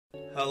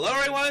Hello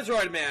everyone, it's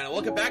Roidman, and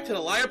welcome back to the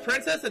Liar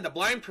Princess and the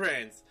Blind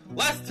Prince.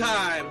 Last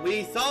time,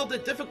 we solved a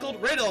difficult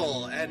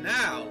riddle, and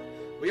now,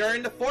 we are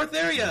in the fourth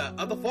area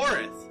of the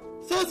forest.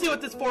 So let's see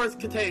what this forest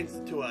contains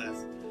to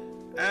us.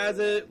 As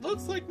it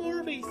looks like more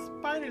of a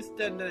spider's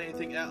den than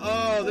anything else.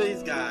 Oh,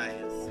 these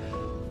guys.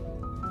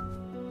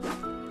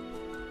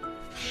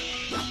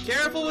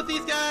 Careful with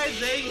these guys,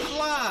 they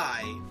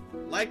fly.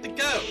 Like the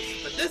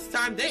ghosts, but this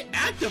time they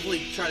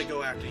actively try to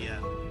go after you.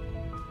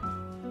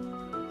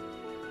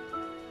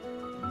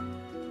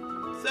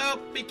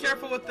 So, be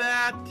careful with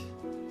that.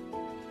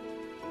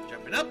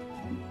 Jumping up.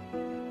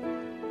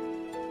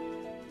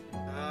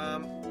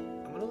 I'm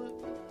gonna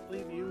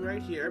leave you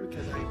right here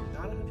because I'm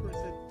not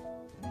 100%.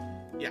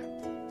 Yeah.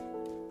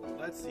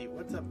 Let's see,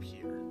 what's up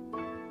here?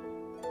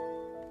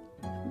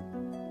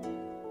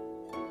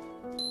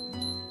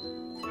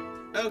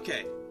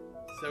 Okay,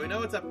 so we know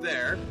what's up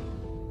there.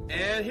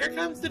 And here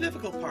comes the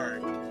difficult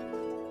part.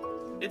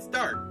 It's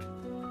dark.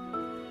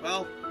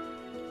 Well,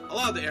 a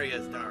lot of the area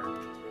is dark.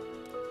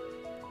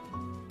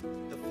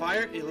 The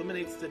fire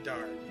illuminates the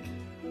dark.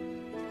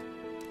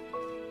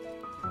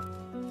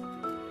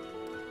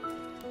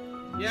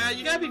 Yeah,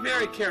 you gotta be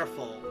very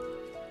careful.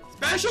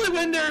 Especially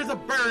when there's a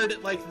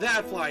bird like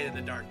that flying in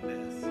the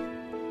darkness.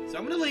 So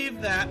I'm gonna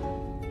leave that.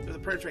 There's a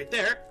perch right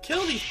there.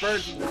 Kill these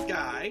birds in the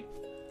sky.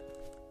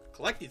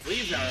 Collect these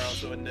leaves that are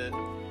also in the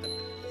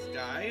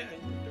sky. I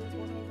think there was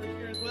one over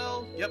here as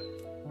well. Yep.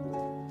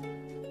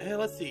 And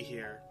let's see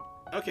here.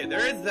 Okay,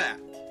 there is that.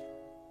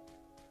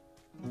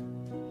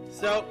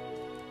 So,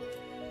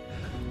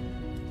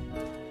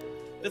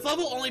 this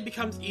level only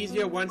becomes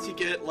easier once you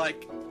get,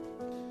 like,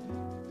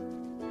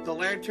 the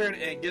lantern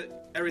and get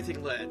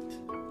everything lit.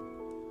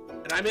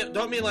 And I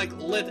don't mean, like,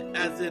 lit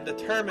as in the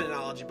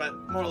terminology, but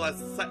more or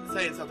less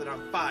setting something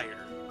on fire.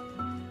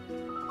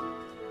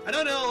 I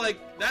don't know,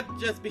 like, that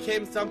just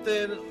became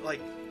something,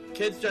 like,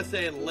 kids just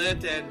saying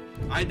lit, and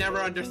I never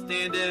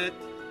understand it.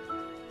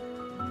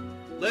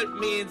 Lit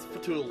means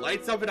to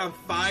light something on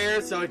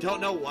fire, so I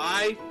don't know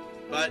why.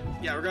 But,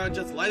 yeah, we're gonna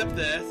just light up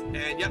this,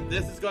 and yep,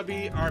 this is gonna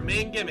be our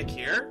main gimmick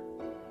here.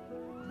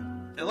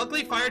 And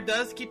luckily, fire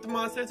does keep the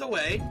monsters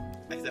away,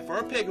 except for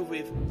a pig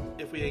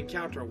if we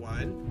encounter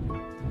one.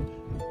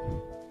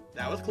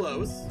 That was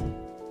close.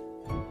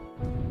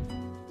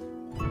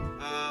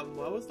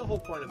 What was the whole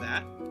point of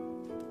that?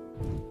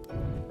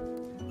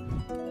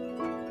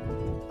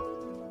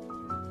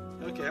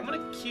 Okay, I'm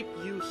gonna keep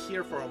you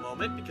here for a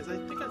moment because I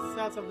think I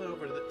saw something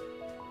over the...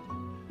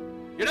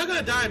 You're not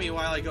gonna die on me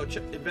while I go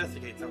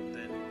investigate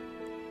something.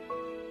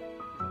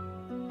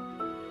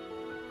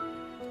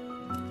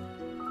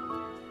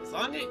 As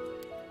long as...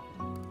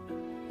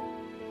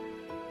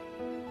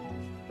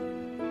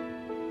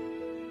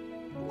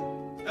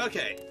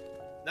 Okay,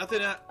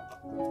 nothing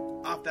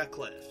off that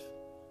cliff.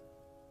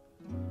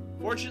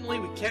 Fortunately,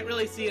 we can't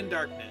really see in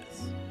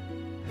darkness.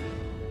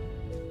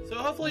 So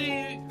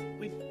hopefully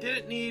we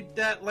didn't need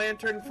that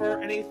lantern for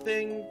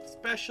anything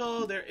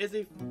special. There is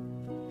a...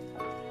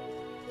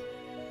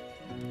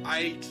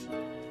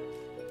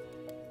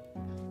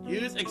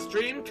 Use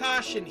extreme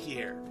caution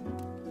here.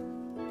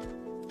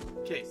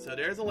 Okay, so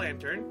there's a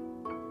lantern.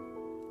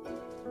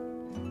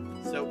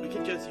 So we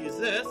can just use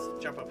this,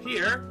 jump up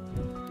here,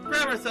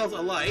 grab ourselves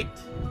a light,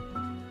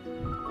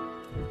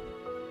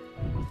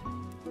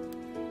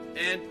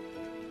 and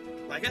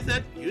like I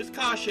said, use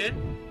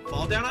caution,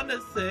 fall down on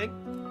this thing,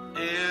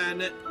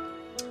 and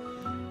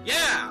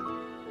yeah!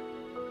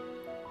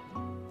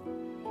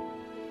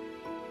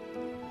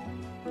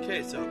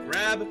 Okay, so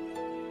grab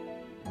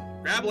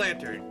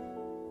lantern.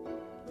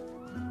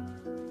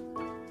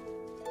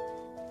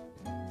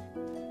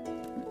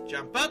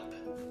 Jump up.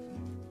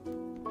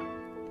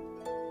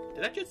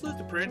 Did I just lose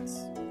the prince?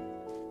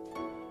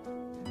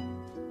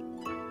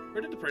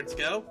 Where did the prince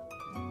go?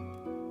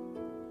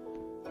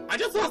 I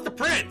just lost the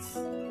prince!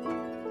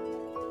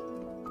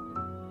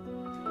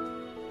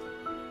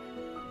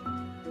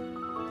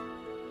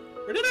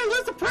 Where did I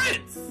lose the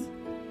prince?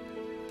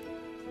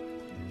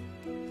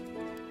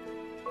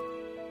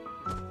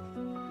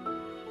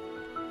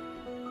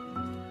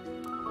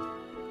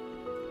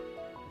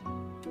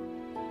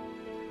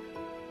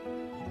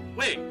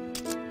 Wait.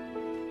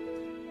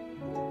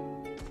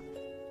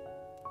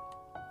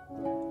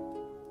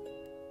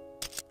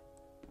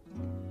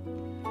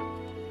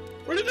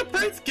 Where did the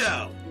prince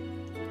go?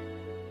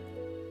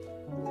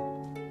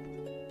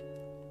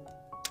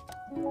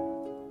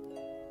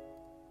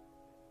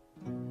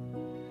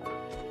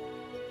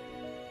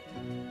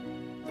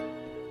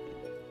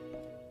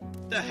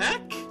 The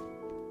heck?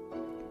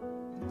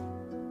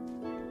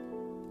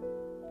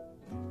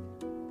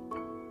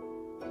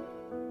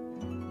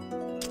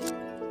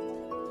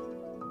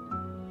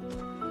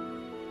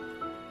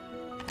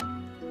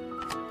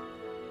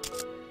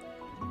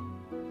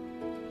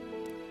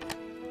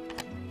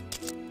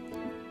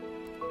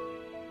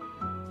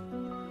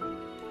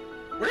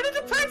 Where did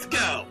the prince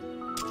go?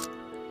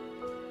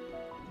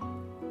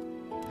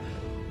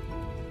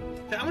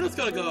 Okay, I'm just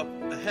gonna go up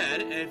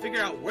ahead and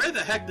figure out where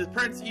the heck the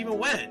prince even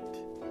went.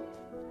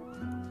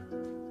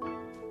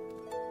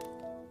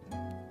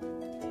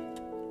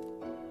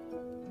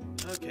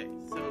 Okay,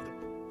 so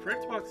the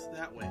prince walks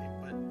that way,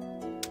 but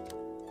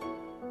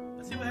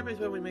let's see what happens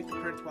when we make the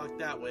prince walk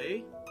that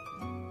way.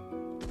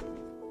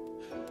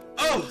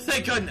 Oh,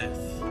 thank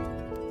goodness!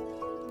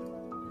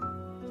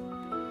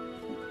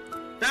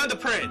 Found the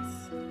prince!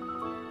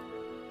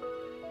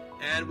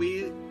 And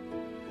we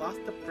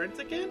lost the prince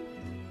again?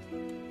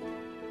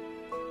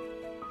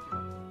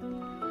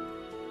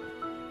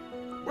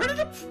 Where did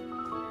the...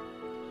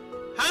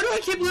 How do I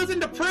keep losing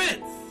the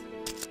prince?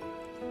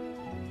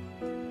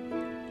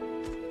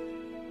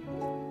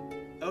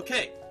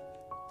 Okay.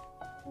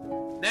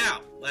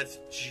 Now, let's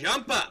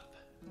jump up.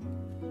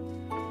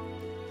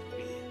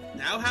 We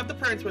now have the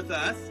prince with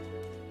us.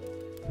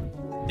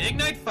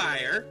 Ignite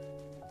fire.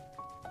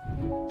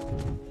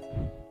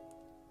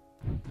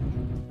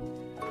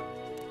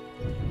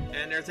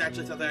 And there's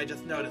actually something I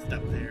just noticed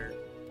up there.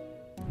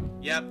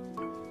 Yep.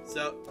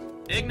 So,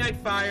 ignite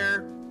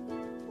fire.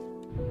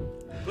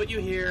 Put you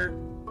here.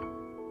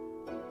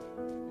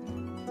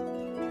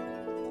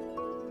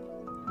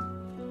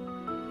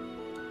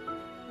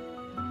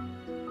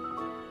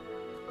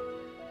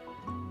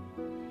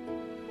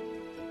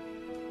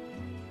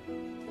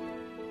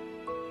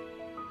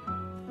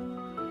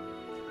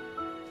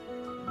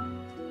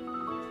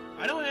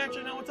 I don't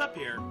actually know what's up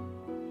here.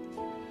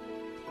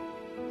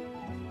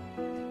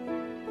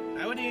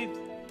 I would need...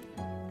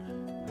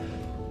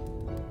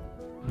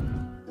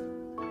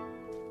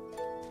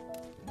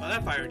 Well,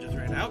 that fire just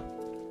ran out.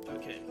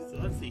 Okay, so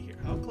let's see here.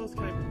 How close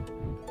can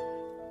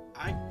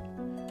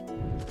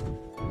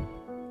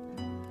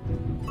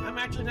I'm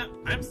actually not...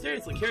 I'm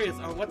seriously curious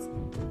on what's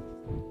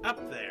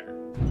up there.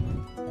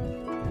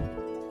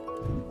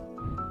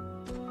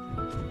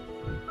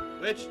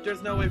 Which,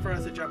 there's no way for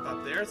us to jump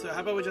up there, so how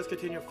about we just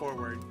continue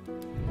forward?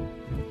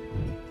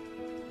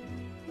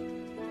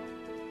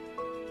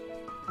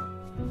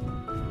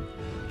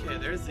 Okay,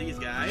 there's these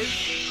guys.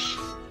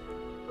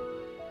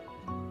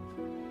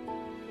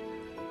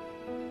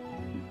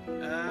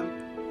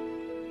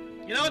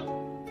 You know what?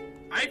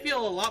 I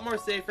feel a lot more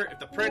safer if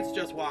the prince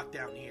just walked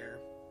down here.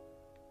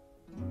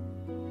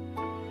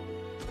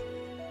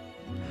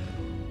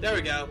 There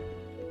we go.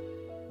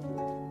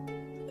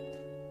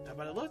 Now,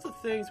 by the looks of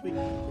things, we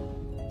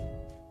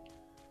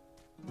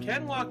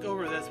can walk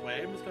over this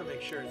way. I'm just gonna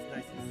make sure it's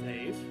nice and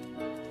safe.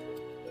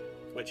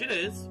 Which it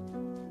is.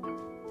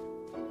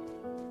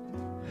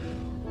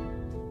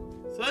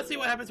 So let's see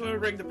what happens when we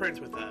bring the prince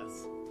with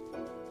us.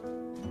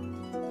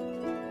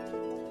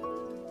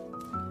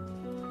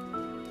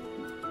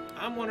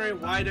 I'm wondering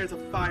why there's a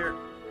fire.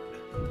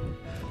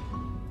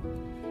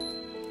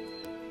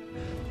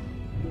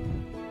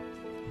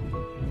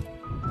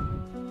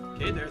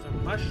 Okay, there's a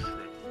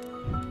mushroom.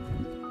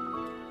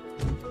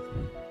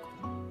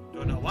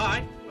 Don't know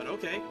why, but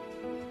okay.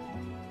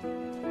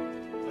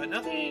 But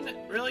nothing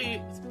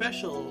really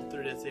special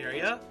through this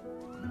area.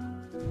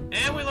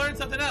 And we learned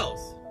something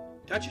else.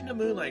 Touching the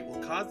moonlight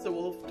will cause the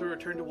wolf to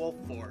return to wolf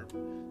form.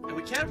 And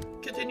we can't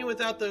continue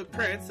without the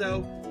prince,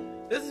 so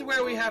this is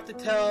where we have to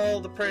tell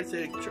the prince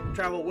to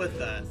travel with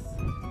us.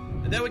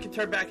 And then we can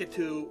turn back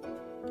into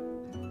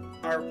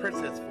our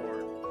princess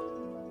form.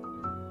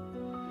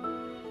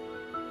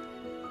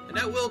 And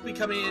that will be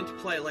coming into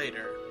play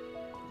later.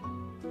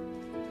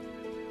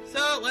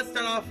 So, let's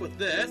start off with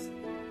this.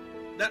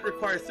 That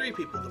requires 3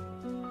 people.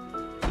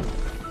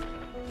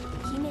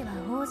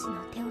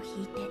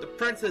 The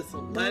princess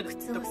led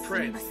the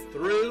prince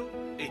through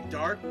a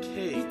dark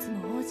cave,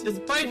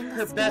 despite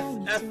her best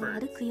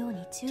efforts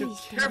to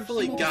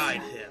carefully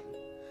guide him.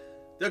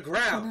 The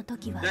ground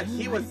that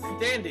he was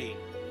standing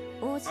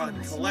on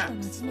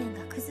collapsed.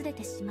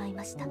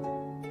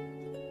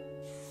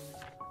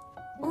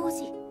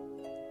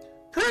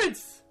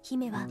 Prince!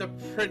 The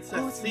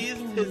princess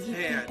seized his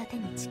hand,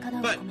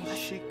 but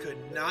she could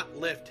not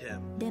lift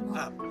him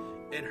up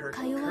in her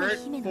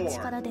current form.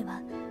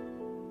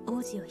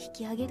 She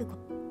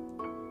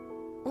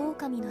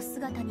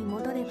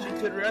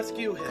could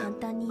rescue him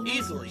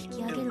easily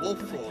in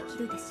wolf form,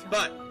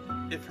 but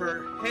if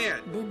her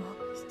hand,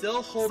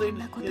 still holding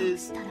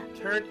his,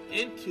 turned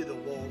into the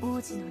wolf,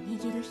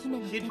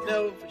 he'd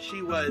know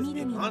she was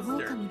a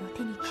monster.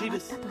 She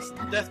just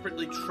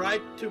desperately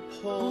tried to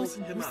pull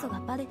him up,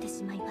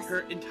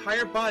 her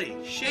entire body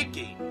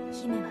shaking.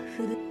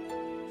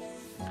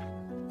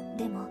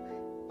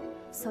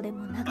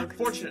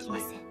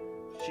 Unfortunately,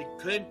 she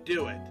couldn't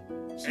do it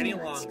any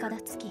longer.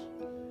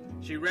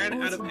 She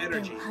ran out of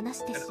energy and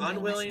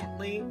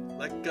unwillingly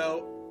let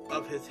go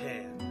of his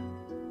hand.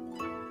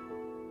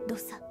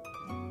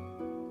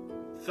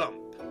 Thump.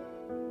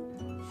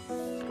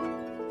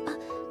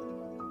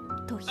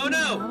 Oh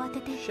no!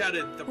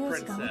 Shouted the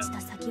princess.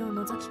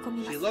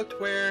 She looked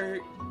where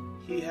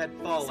he had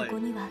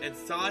fallen and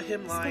saw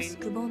him lying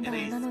in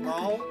a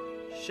small,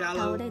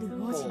 shallow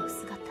hole.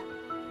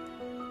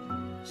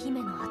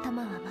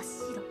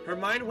 Her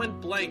mind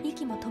went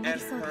blank and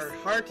her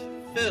heart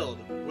filled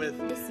with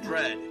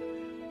dread.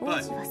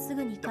 But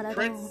the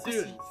prince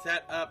soon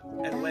sat up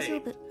and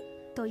waved.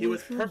 He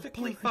was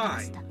perfectly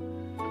fine.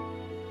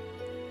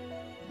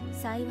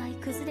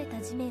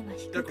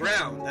 The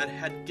ground that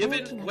had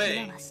given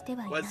way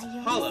was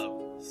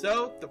hollow,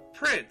 so the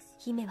prince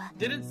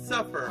didn't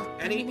suffer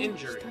any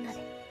injuries.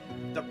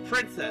 The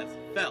princess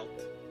felt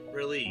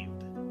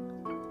relieved.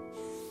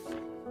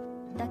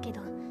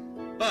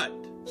 But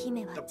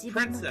the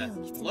princess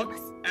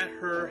looked at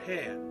her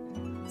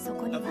hand,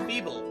 a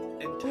feeble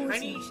and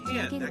tiny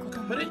hand that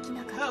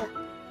couldn't help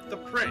the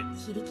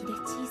prince.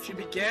 She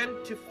began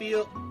to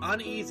feel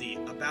uneasy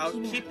about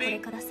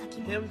keeping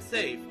him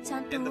safe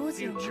in the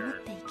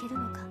future.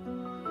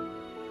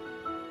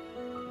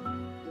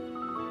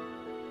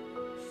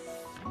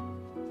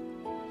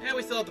 And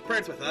we still have the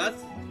prince with us.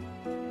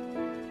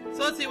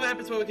 So let's see what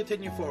happens when we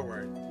continue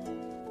forward.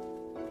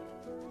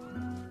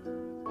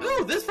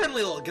 Ooh, this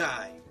friendly little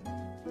guy!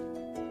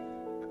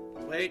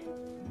 Wait,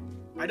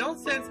 I don't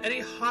sense any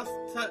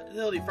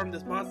hostility from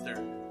this monster.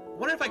 I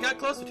wonder if I got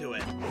closer to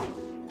it.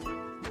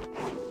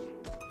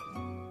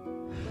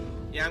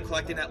 Yeah, I'm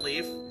collecting that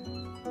leaf.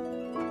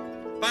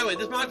 By the way,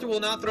 this monster will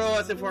not throw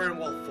us if we're in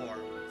wolf form,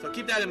 so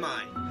keep that in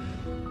mind.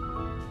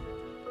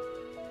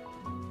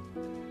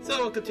 So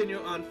we'll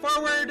continue on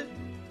forward,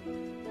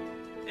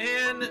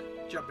 and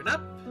jumping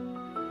up.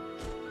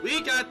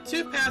 We got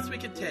 2 paths we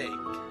can take.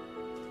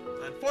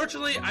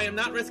 Unfortunately, I am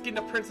not risking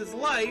the prince's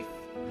life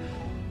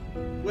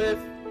with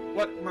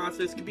what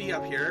monsters could be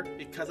up here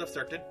because of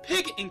certain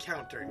pig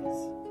encounters.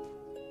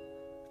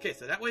 Okay,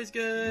 so that way's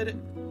good,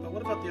 but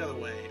what about the other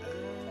way?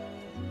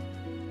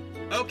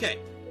 Okay.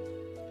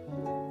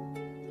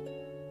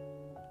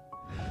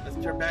 Let's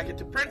turn back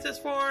into princess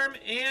form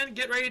and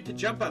get ready to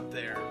jump up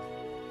there.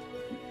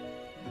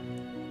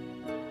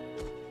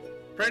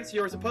 Prince,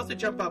 you were supposed to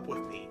jump up with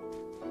me.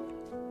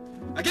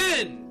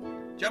 Again!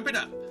 Jumping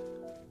up.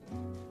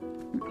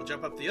 We'll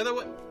jump up the other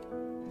way.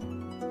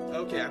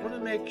 Okay, I want to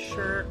make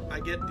sure I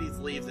get these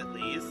leaves at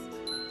least.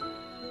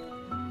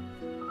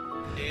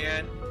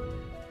 And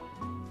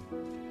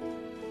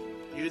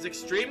use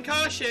extreme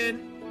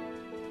caution.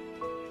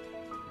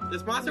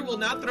 This monster will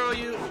not throw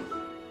you.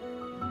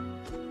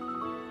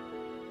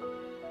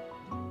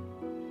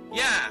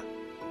 Yeah.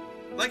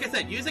 Like I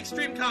said, use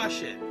extreme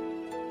caution.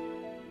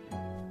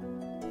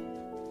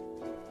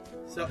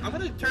 So I'm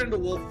going to turn into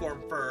wolf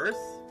form first.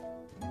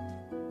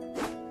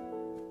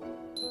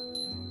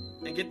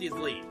 And get these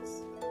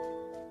leaves.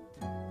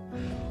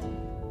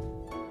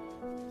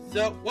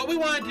 So what we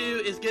want to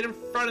do is get in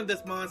front of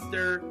this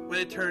monster when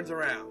it turns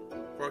around.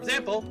 For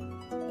example,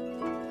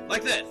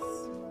 like this.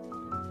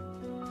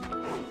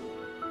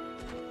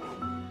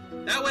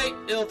 That way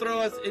it'll throw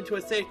us into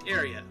a safe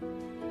area.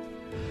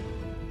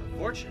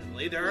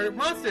 Unfortunately, there are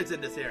monsters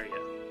in this area.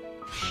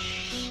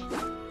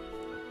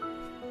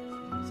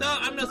 So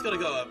I'm just gonna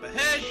go up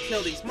ahead,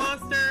 kill these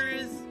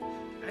monsters.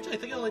 Actually, I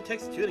think it only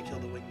takes 2 to kill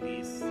the winged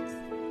beasts.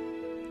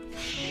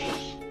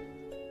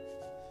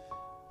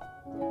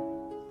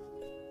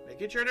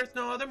 Making sure there's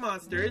no other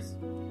monsters.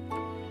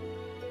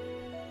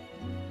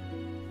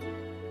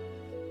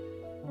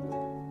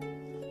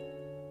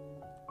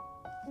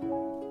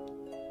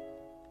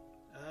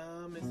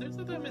 Is there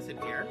something I'm missing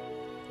here?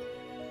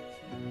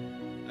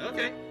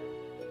 Okay.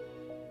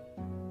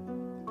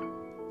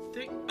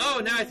 Oh,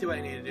 now I see what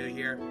I need to do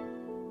here.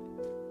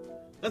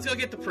 Let's go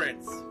get the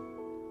prince.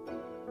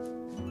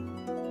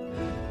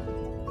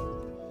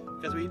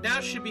 Because we now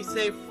should be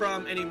safe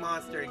from any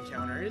monster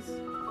encounters.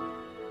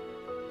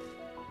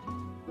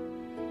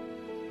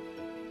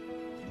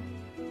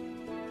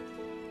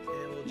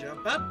 And we'll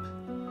jump up.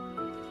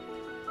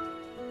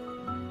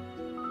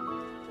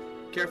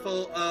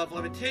 Careful of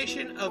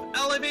levitation of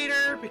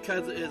elevator,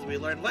 because as we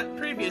learned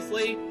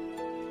previously,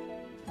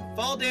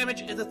 fall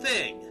damage is a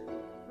thing.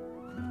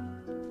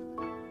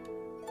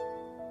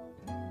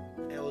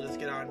 And we'll just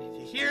get on to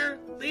here.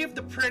 Leave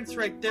the prince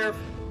right there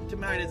to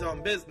mind his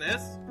own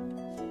business.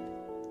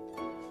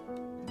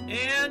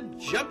 And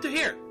jump to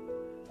here.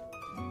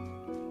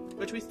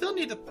 Which we still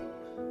need to...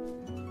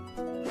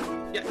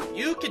 Yeah,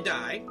 you can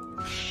die.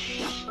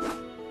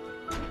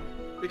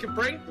 We can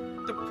bring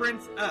the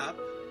prince up.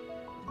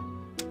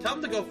 Tell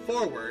him to go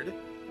forward.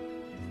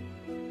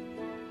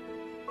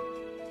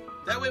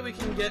 That way we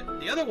can get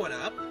the other one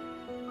up.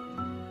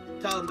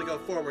 Tell him to go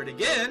forward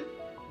again.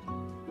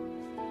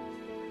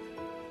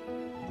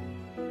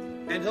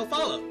 And he'll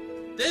follow.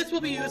 This will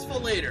be useful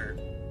later.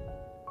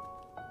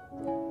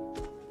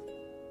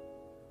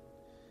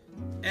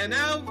 And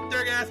now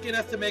they're asking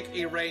us to make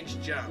a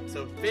ranged jump.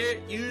 So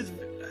use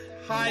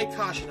high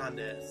caution on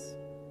this.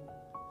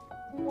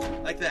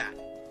 Like that.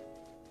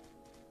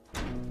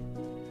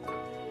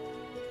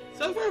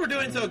 So far we're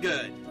doing so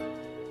good.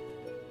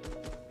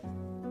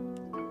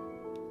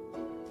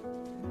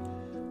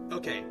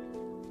 Okay,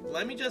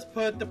 let me just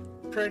put the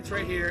prince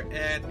right here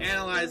and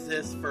analyze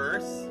this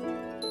first.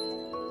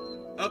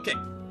 Okay.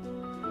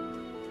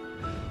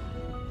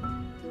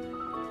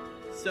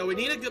 So we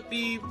need to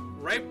be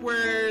right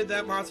where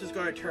that monster's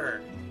going to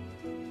turn.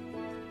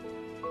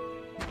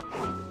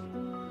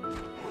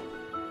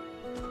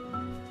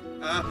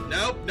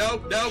 Nope,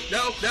 nope, nope,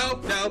 nope,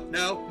 nope, nope,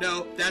 nope,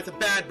 nope. That's a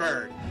bad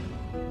bird.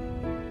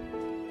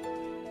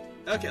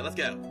 Okay, let's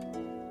go.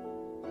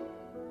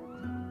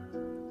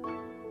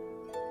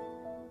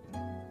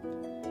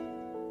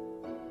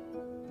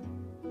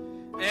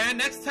 And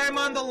next time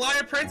on The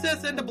Liar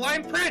Princess and the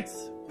Blind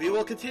Prince, we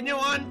will continue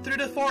on through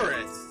the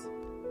forest.